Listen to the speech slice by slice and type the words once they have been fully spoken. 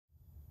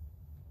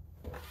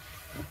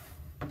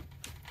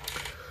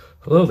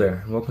Hello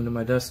there, and welcome to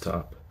my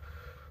desktop.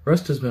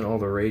 Rust has been all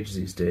the rage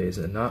these days,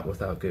 and not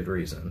without good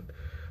reason.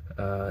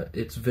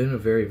 It's been a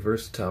very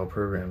versatile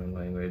programming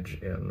language,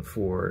 and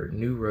for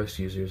new Rust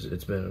users,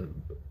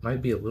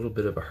 might be a little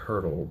bit of a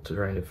hurdle to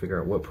trying to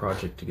figure out what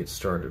project to get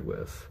started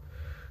with.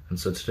 And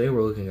so today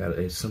we're looking at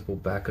a simple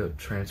backup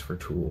transfer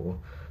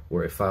tool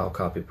or a file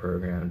copy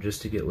program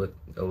just to get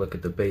a look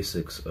at the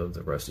basics of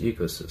the Rust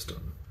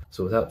ecosystem.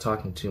 So without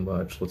talking too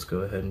much, let's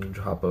go ahead and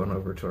hop on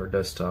over to our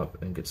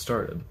desktop and get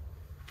started.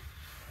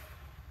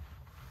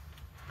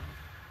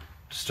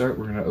 To start,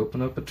 we're going to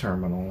open up a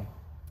terminal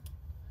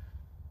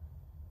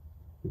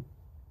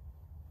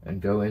and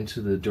go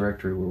into the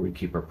directory where we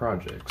keep our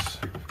projects.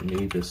 For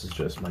me, this is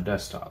just my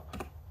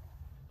desktop.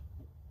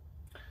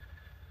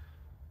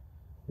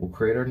 We'll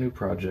create our new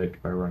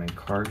project by running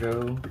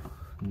cargo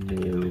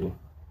new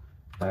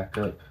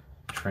backup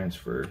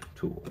transfer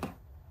tool.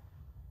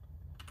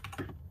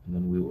 And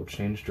then we will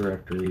change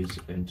directories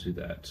into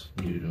that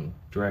new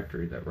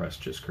directory that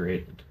Rust just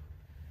created.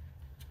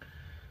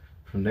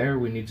 From there,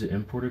 we need to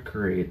import a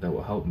crate that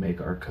will help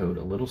make our code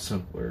a little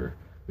simpler.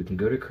 We can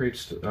go to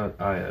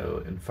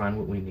crates.io and find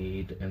what we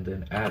need and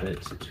then add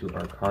it to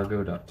our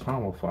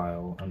cargo.toml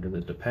file under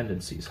the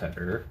dependencies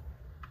header.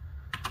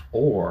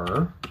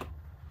 Or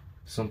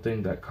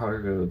something that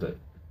cargo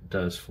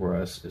does for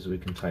us is we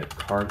can type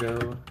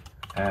cargo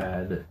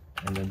add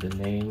and then the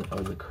name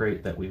of the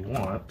crate that we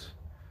want.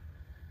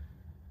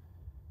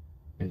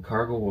 And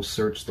cargo will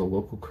search the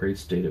local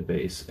crates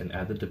database and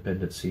add the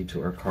dependency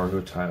to our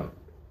cargo toml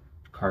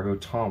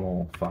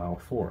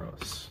file for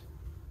us.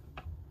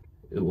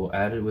 It will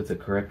add it with the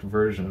correct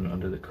version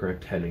under the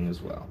correct heading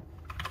as well.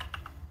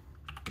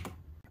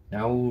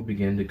 Now we will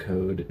begin to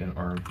code in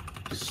our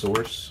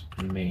source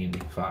main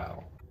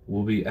file.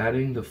 We'll be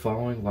adding the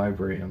following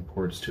library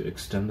imports to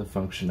extend the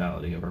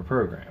functionality of our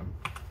program.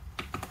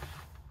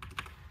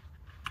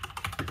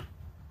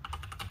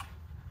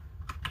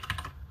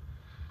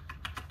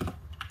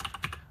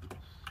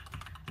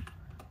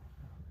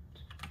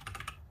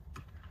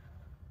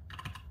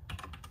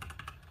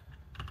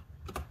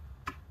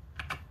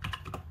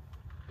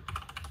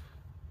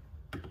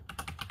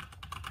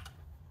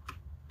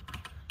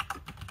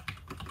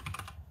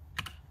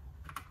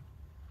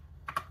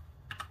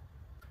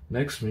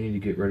 Next, we need to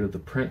get rid of the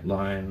print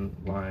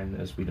line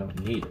as we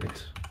don't need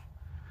it.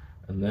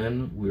 And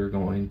then we're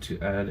going to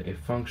add a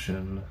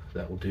function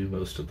that will do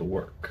most of the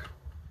work.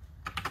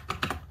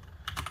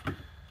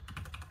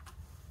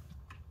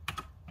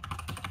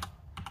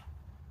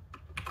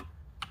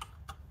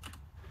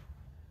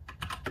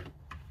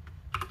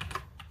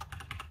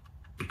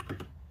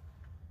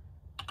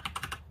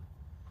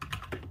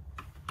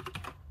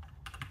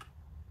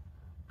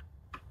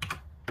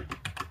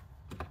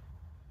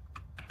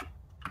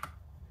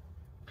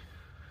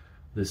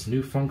 This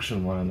new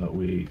function line that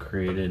we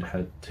created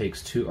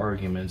takes two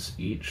arguments,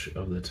 each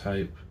of the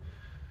type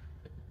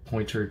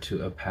pointer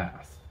to a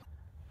path.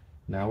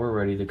 Now we're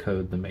ready to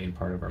code the main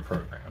part of our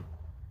program.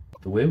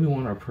 The way we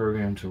want our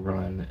program to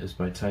run is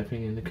by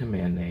typing in the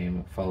command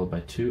name followed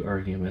by two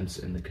arguments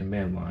in the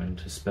command line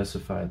to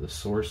specify the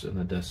source and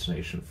the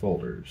destination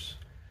folders.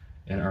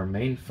 In our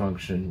main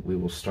function, we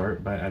will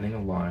start by adding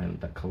a line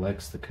that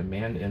collects the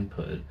command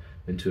input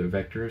into a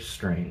vector of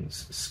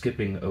strings,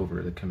 skipping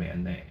over the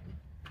command name.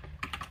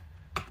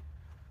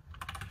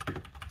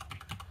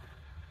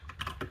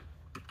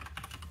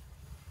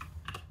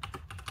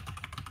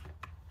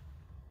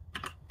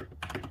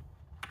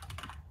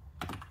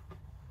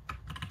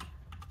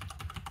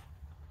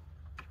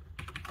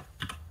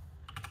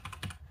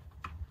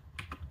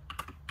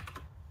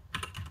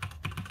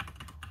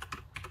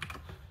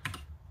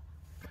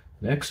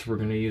 Next, we're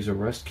going to use a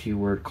Rust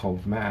keyword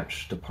called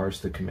match to parse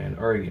the command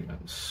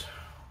arguments.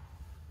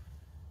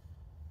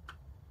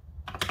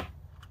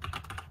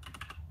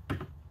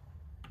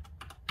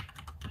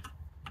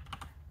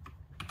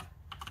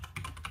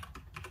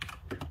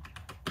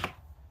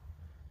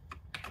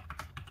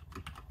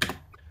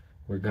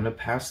 We're going to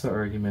pass the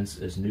arguments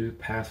as new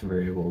path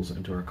variables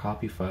into our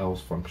copy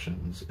files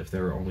functions if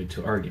there are only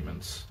two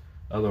arguments.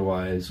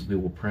 Otherwise, we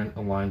will print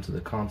a line to the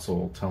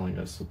console telling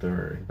us that there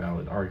are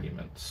invalid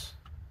arguments.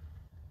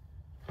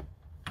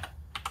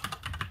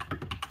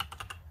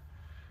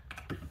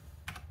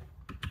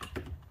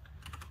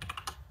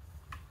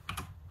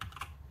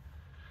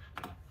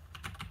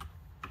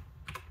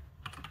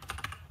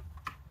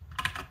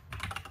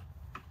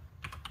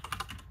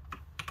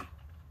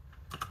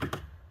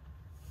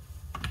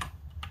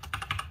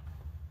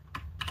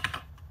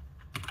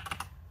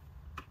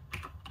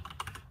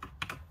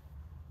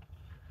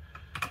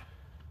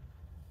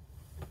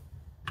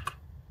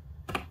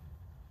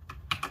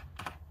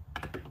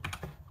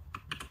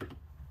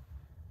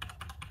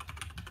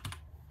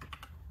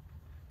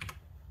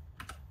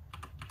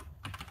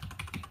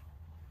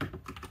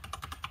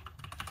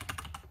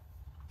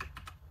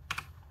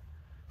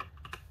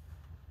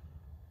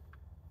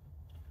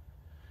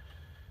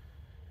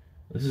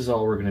 This is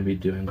all we're going to be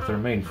doing with our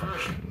main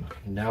function.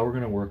 Now we're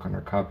going to work on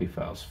our copy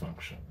files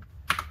function.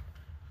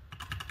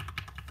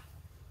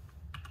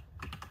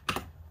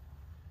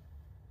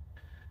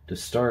 To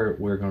start,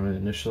 we're going to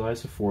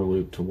initialize a for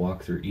loop to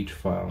walk through each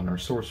file in our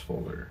source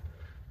folder.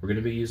 We're going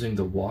to be using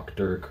the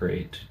walk_dir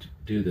crate to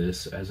do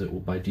this, as it will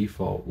by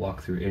default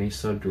walk through any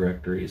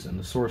subdirectories in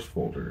the source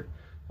folder,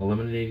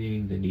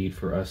 eliminating the need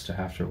for us to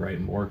have to write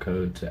more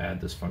code to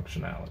add this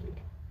functionality.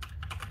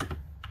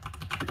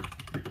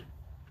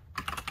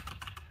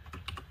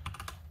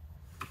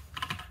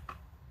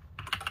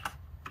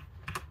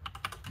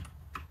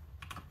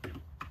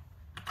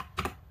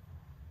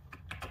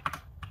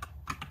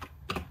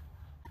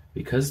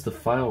 Because the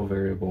file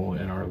variable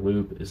in our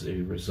loop is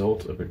a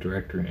result of a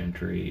directory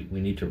entry, we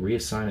need to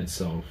reassign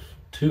itself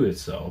to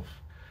itself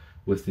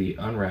with the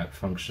unwrap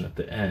function at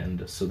the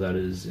end, so that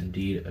it is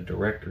indeed a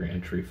directory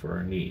entry for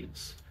our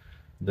needs.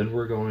 Then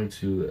we're going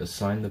to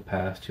assign the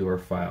path to our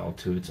file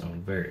to its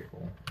own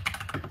variable.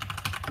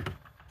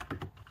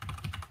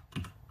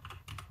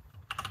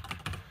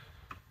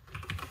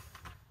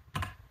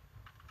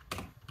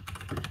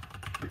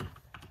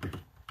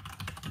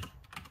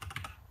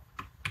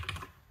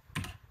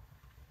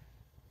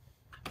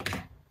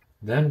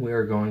 Then we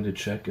are going to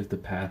check if the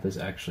path is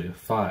actually a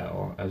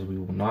file, as we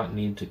will not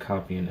need to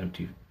copy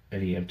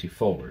any empty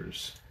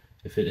folders.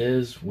 If it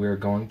is, we are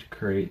going to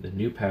create the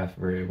new path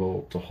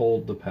variable to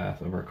hold the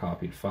path of our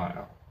copied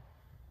file.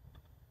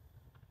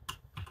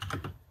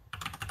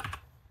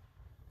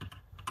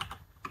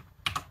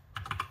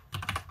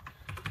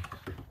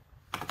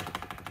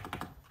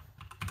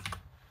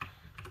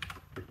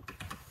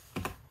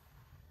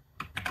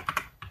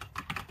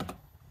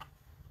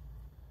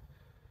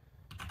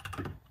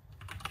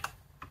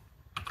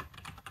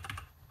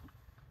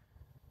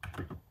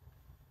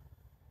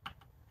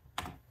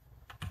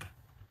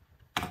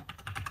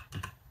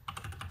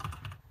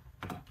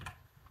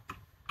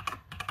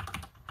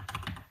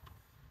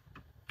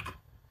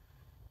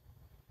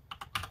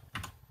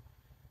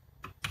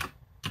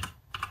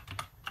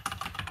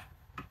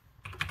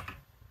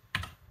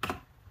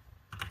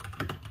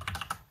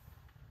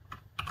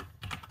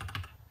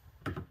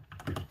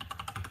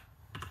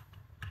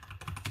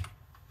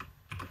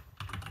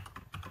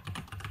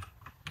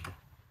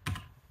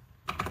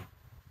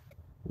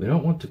 We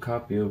don't want to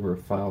copy over a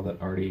file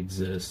that already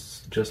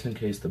exists, just in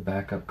case the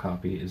backup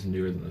copy is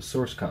newer than the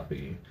source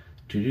copy.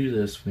 To do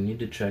this, we need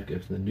to check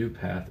if the new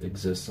path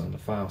exists on the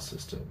file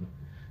system.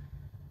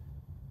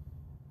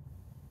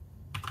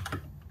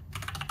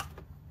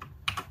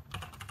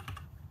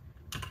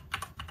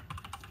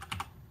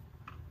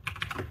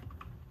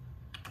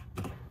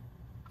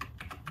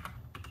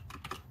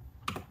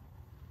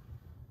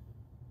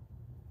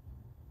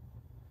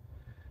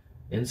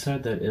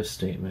 Inside that if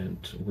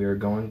statement, we are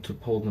going to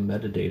pull the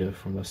metadata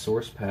from the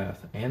source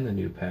path and the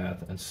new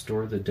path and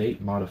store the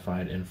date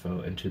modified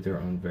info into their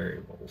own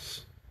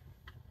variables.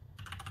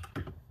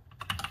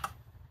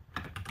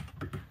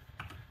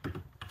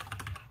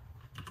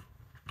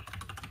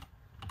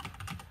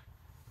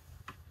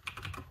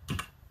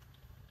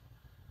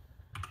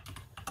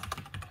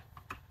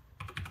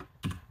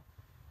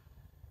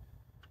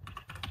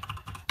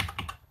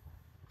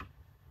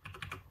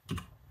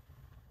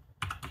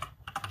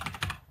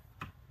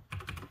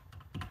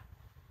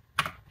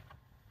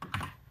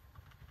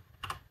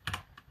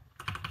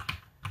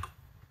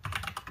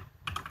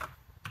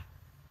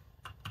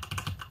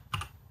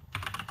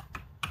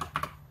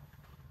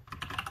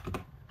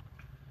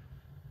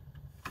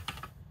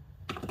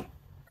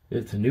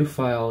 If the new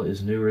file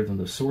is newer than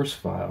the source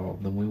file,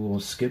 then we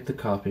will skip the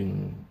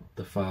copying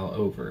the file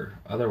over.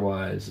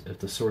 Otherwise, if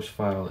the source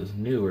file is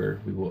newer,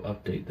 we will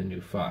update the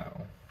new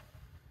file.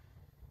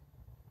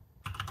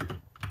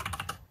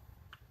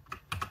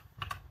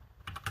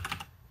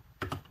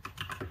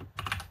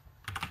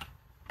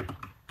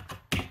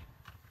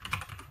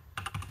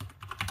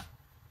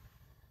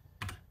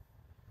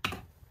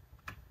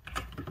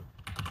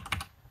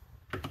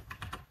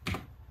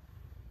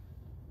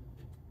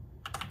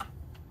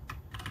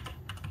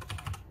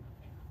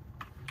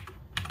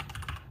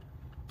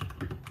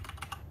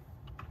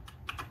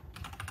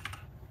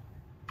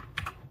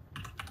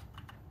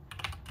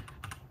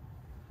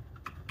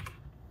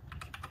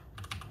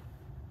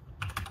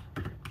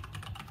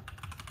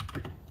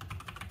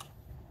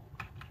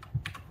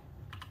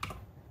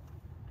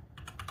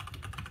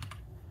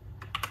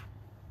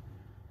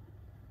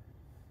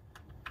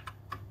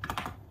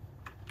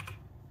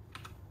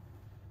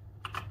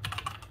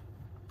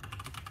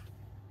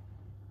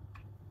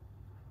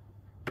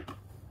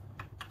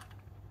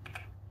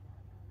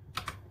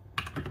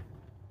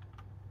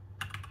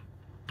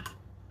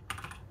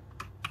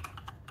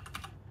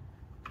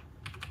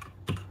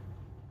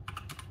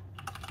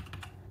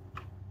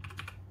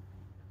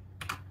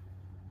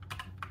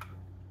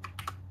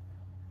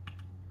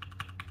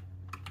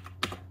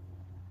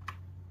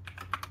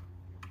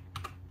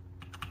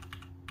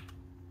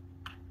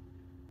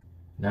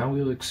 Now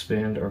we will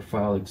expand our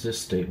file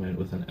exists statement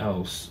with an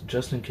else,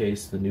 just in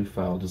case the new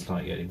file does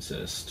not yet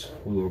exist.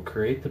 We will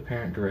create the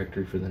parent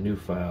directory for the new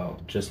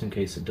file, just in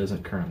case it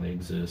doesn't currently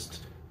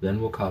exist.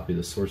 Then we'll copy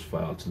the source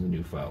file to the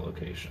new file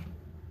location.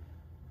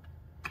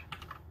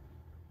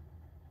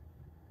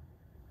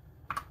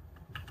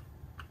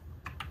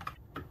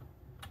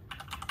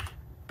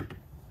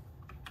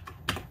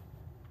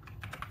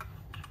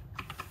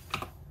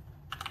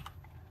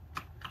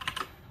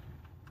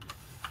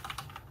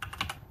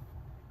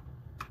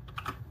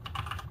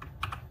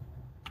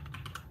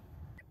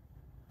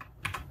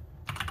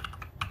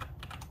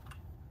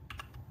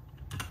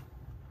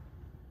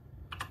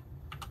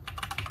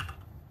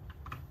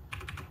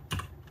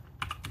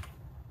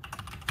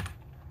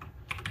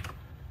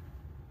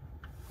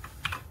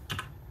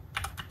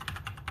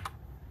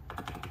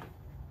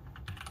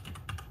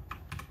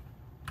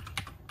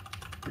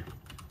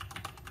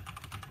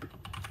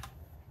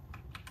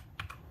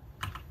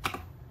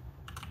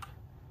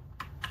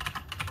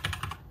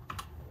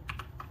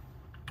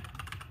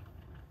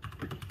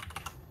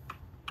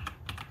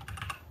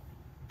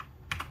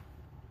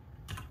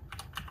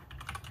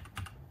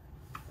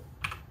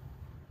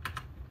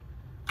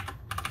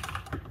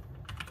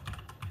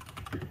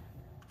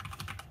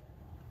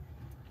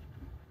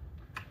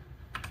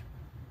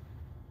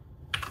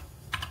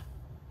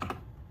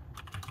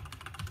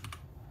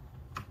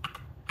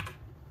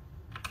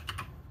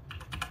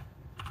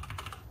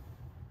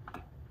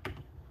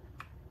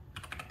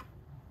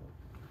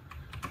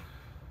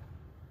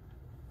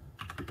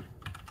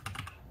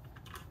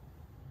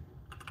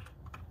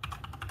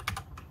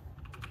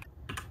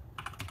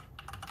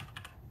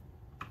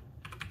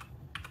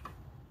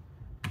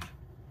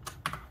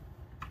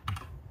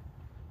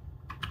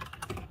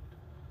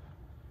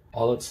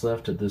 All that's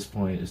left at this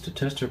point is to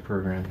test our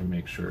program to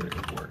make sure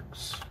it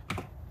works.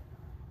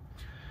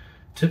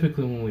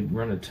 Typically when we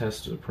run a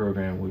test of a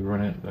program, we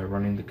run it by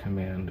running the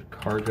command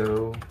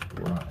cargo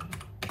run.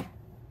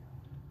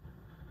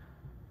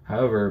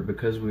 However,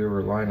 because we are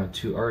relying on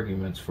 2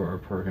 arguments for our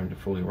program to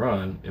fully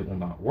run, it will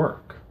not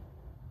work.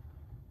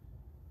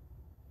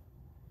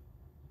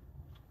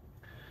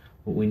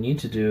 What we need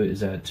to do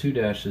is add 2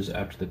 dashes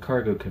after the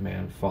cargo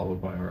command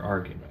followed by our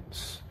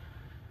arguments.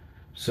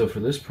 So for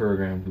this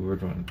program, we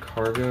would run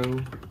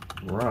cargo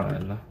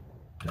run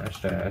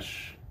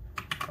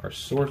 -- our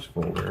source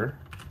folder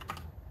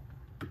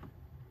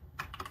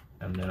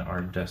and then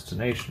our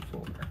destination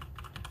folder.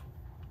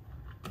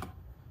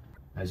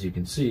 As you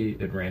can see,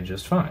 it ran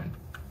just fine.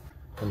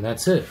 And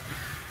that's it.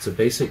 It's a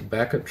basic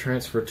backup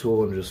transfer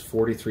tool in just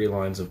 43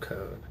 lines of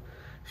code.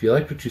 If you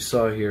liked what you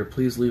saw here,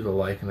 please leave a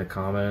like and a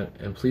comment,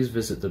 and please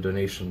visit the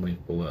donation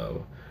link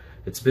below.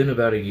 It's been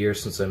about a year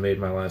since I made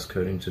my last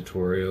coding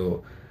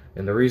tutorial,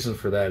 and the reason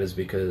for that is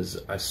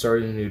because I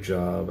started a new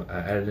job, I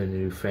added a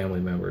new family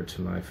member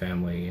to my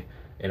family,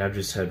 and I've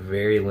just had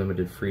very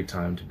limited free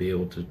time to be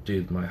able to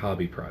do my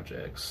hobby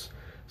projects.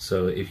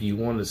 So if you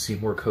want to see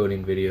more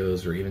coding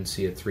videos or even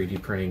see a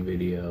 3D printing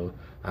video,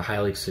 I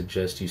highly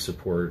suggest you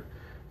support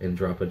and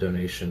drop a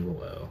donation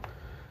below.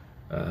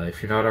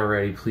 If you're not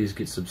already, please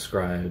get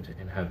subscribed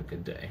and have a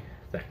good day.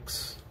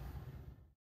 Thanks.